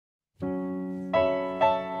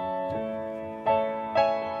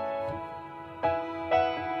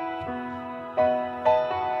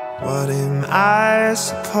I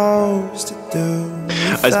supposed to do?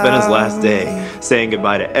 I spent his last day saying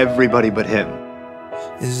goodbye to everybody but him.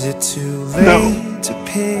 Is it too late to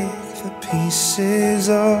pick the pieces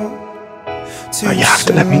up? You have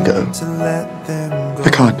to let me go. I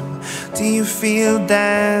can't. Do you feel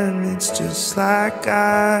damaged just like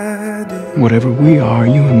I do? Whatever we are,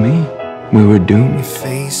 you and me, we were doomed. Your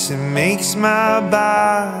face, it makes my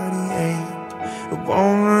body ache. It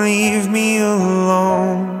won't leave me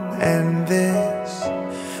alone. And this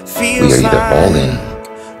feels we are either all in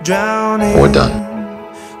drowning or done.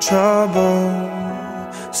 Trouble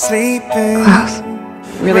sleeping. Klaus,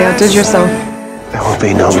 really outdid yourself. There will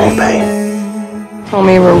be no more pain. Told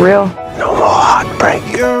me you were real. No more heartbreak.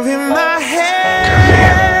 You're in my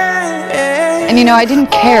head. And you know, I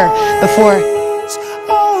didn't care before.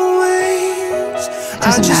 Always. It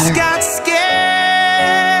doesn't matter. Got scared.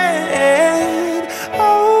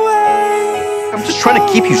 Always. I'm just trying to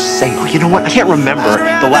keep you safe. You know what? I can't remember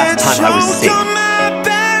the last time I was safe.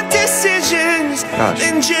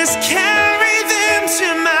 Then just carry them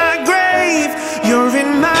to my grave. You're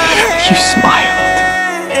in my head. You smiled.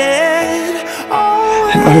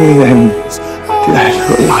 And only then did I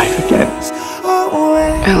feel alive again.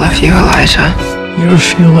 I love you, Elijah. You ever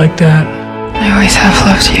feel like that? I always have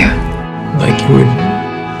loved you. Like you were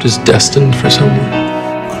just destined for someone?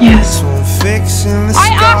 Yes.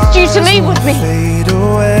 I asked you to leave with me.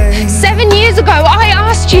 7 years ago, I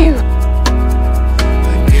asked you.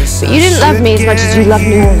 But you didn't love me as much as you love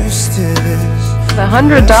New Orleans. The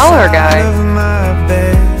 $100 guy.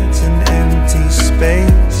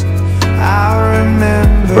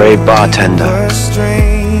 The brave bartender.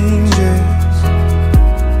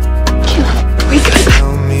 Keelin, wake up.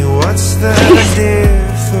 Tell me what's the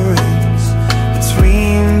difference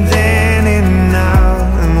between then and now,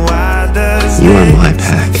 and why does You are my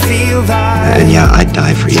pack. And yeah, I'd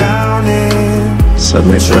die for you.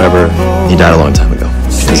 Suddenly forever. He died a long time ago.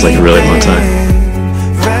 Feels like a really long time.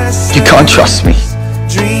 You can't trust me.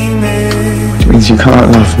 Which means you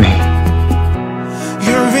can't love me.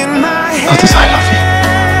 How does I love you?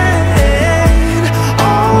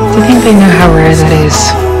 Do you think they know how rare that is?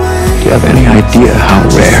 Do you have any idea how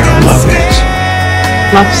rare love is?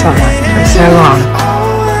 Love someone for so long.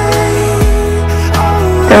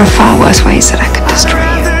 There are far worse ways that I could destroy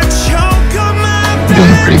you. You're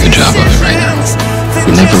doing a pretty good job of it right now.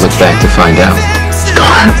 You never look back to find out.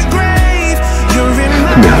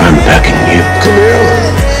 Camille, I'm begging you. Camille!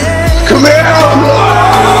 Camille!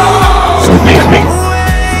 Don't leave me.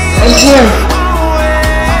 I'm here.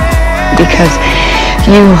 Because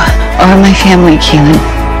you are my family, Keelin.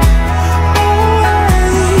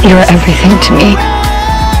 You're everything to me.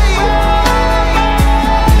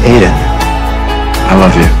 Aiden, I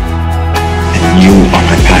love you. And you are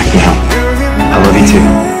my pack now. I love you too.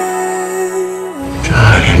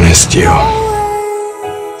 God, I missed you.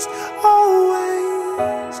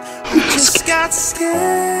 Just got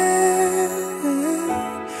scared.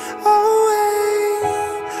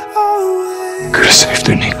 Could have saved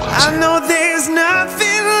her, Nicholas. I know there's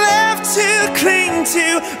nothing left to cling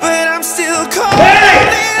to, but I'm still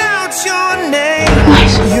calling out your name.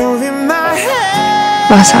 You're in my head.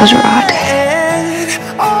 Marcel,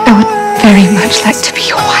 I would very much like to be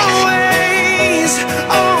your wife.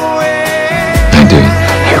 I do.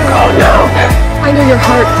 You go now. I know your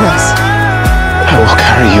heart, Klaus. I will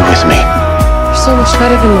carry you with me. You're so much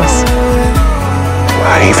better than this.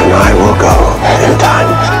 Where even I will go in time.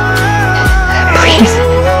 Please,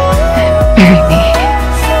 marry me.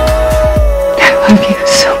 I love you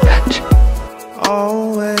so much.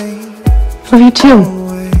 Always. Love you too.